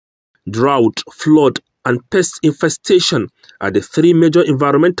Drought, flood, and pest infestation are the three major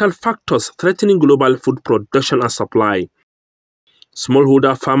environmental factors threatening global food production and supply.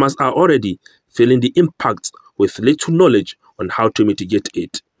 Smallholder farmers are already feeling the impact with little knowledge on how to mitigate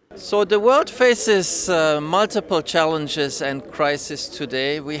it. So the world faces multiple challenges and crises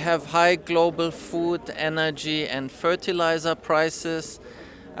today. We have high global food, energy and fertilizer prices.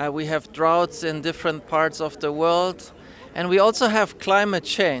 We have droughts in different parts of the world. And we also have climate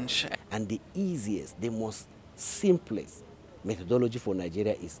change. And the easiest, the most simplest methodology for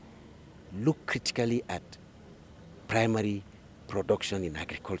Nigeria is look critically at primary production in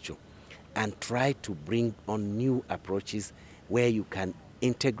agriculture and try to bring on new approaches where you can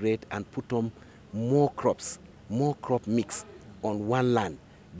integrate and put on more crops, more crop mix on one land.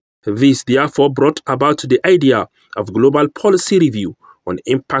 This therefore brought about the idea of global policy review on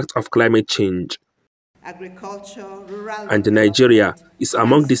impact of climate change. Agriculture, rural and Nigeria is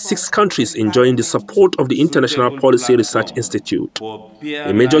among the 6 countries enjoying the support of the International Policy Research Institute.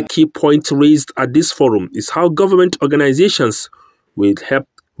 A major key point raised at this forum is how government organizations will help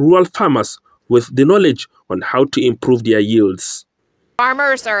rural farmers with the knowledge on how to improve their yields.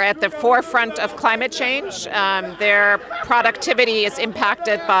 Farmers are at the forefront of climate change. Their productivity is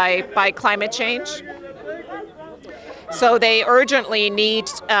impacted by climate change. So they urgently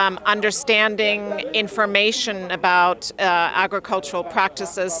need understanding information about agricultural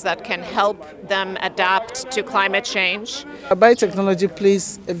practices that can help them adapt to climate change. Biotechnology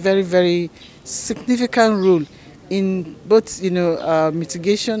plays a very, very significant role in both,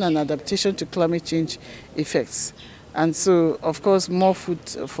 mitigation and adaptation to climate change effects. And so, of course, more food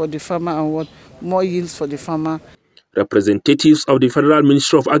for the farmer and more yields for the farmer. Representatives of the Federal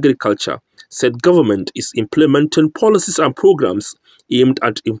Ministry of Agriculture said government is implementing policies and programs aimed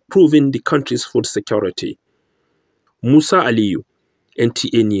at improving the country's food security. Musa Aliyu,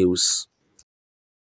 NTA News.